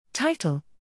Title: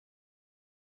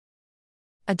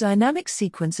 A dynamic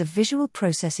sequence of visual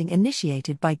processing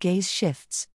initiated by gaze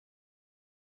shifts.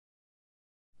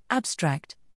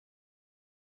 Abstract: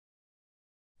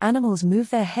 Animals move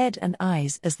their head and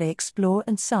eyes as they explore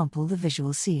and sample the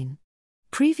visual scene.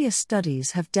 Previous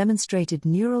studies have demonstrated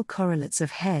neural correlates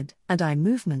of head and eye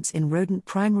movements in rodent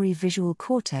primary visual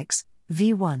cortex,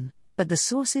 V1, but the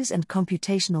sources and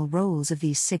computational roles of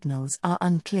these signals are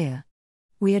unclear.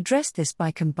 We address this by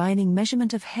combining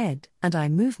measurement of head and eye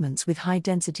movements with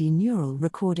high-density neural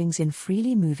recordings in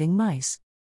freely moving mice.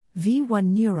 V1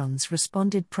 neurons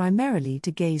responded primarily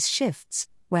to gaze shifts,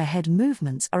 where head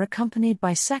movements are accompanied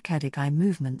by saccadic eye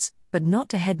movements, but not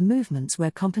to head movements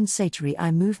where compensatory eye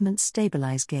movements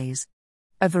stabilize gaze.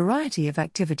 A variety of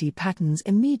activity patterns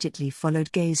immediately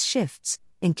followed gaze shifts,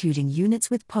 including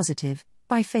units with positive,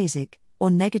 biphasic,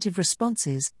 or negative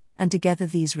responses, and together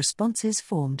these responses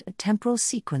formed a temporal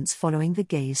sequence following the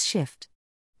gaze shift.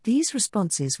 These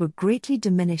responses were greatly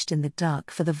diminished in the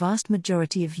dark for the vast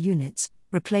majority of units,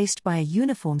 replaced by a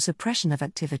uniform suppression of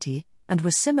activity, and were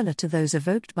similar to those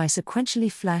evoked by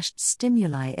sequentially flashed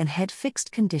stimuli in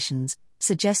head-fixed conditions,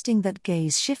 suggesting that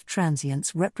gaze shift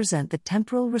transients represent the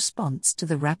temporal response to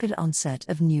the rapid onset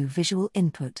of new visual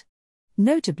input.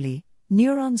 Notably,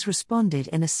 neurons responded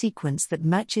in a sequence that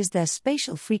matches their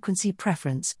spatial frequency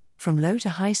preference, from low to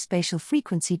high spatial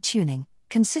frequency tuning,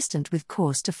 consistent with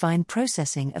coarse-to-fine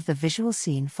processing of the visual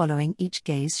scene following each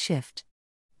gaze shift.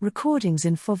 Recordings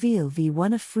in foveal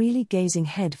V1 of freely gazing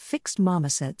head-fixed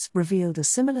marmosets revealed a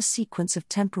similar sequence of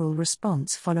temporal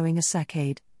response following a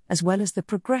saccade, as well as the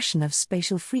progression of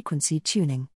spatial frequency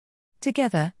tuning.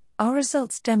 Together, our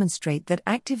results demonstrate that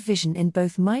active vision in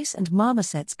both mice and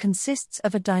marmosets consists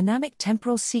of a dynamic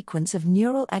temporal sequence of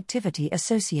neural activity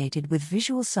associated with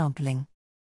visual sampling.